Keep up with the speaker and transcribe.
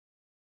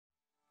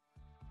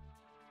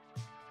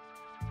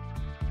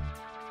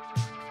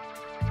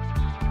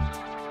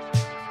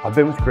I've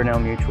been with Grinnell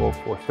Mutual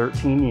for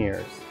 13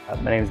 years.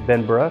 My name is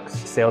Ben Brooks,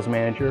 sales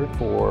manager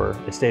for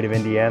the state of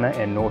Indiana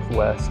and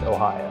Northwest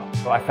Ohio.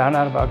 So I found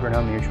out about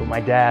Grinnell Mutual. My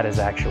dad is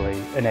actually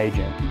an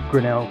agent.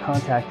 Grinnell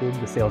contacted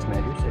the sales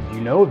manager, said, do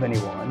you know of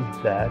anyone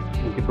that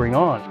we could bring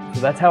on? So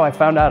that's how I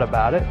found out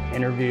about it,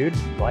 interviewed,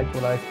 liked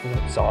what I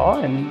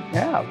saw, and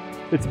yeah,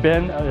 it's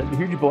been a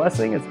huge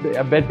blessing.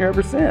 I've been here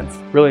ever since.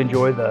 Really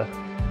enjoy the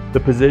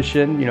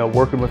position,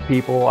 working with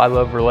people. I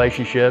love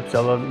relationships. I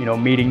love,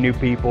 meeting new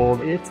people.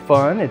 It's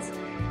fun. It's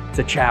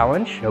a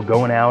challenge,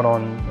 going out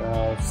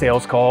on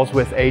sales calls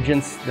with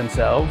agents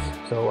themselves.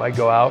 So I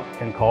go out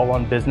and call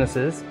on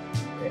businesses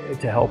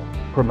to help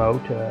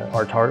promote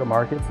our target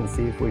markets and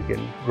see if we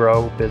can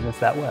grow business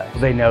that way.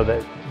 They know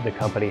that the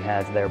company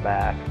has their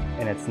back,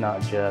 and it's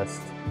not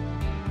just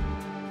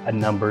a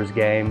numbers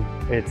game.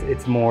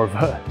 It's more of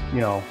a,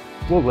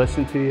 we'll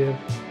listen to you.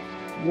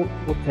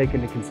 We'll take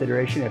into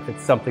consideration if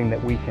it's something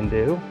that we can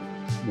do,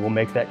 we'll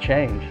make that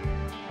change.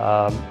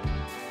 I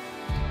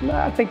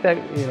think that,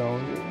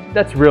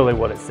 that's really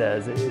what it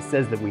says. It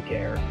says that we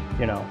care.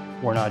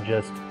 We're not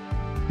just,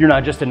 you're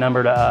not just a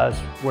number to us.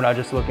 We're not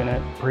just looking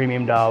at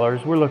premium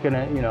dollars. We're looking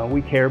at,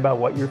 we care about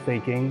what you're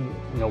thinking,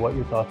 what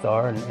your thoughts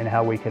are and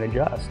how we can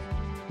adjust.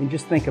 And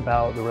just think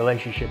about the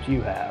relationships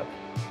you have,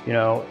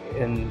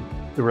 and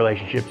the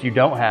relationships you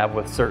don't have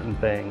with certain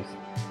things.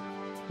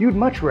 You'd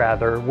much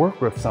rather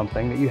work with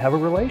something that you have a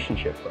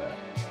relationship with.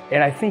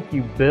 And I think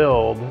you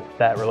build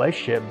that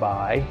relationship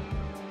by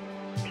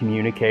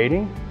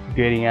communicating,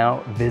 getting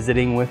out,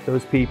 visiting with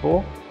those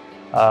people.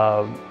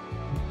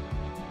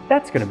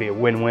 That's going to be a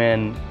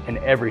win-win in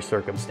every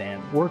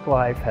circumstance. Work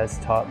life has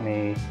taught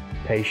me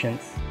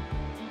patience,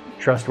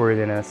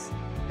 trustworthiness,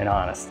 and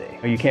honesty.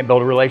 You can't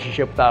build a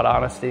relationship without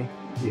honesty.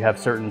 You have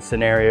certain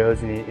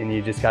scenarios and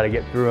you just got to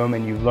get through them,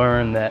 and you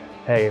learn that,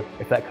 hey,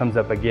 if that comes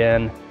up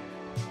again,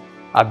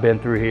 I've been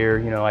through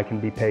here, I can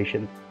be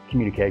patient.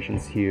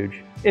 Communication's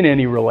huge in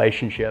any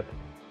relationship.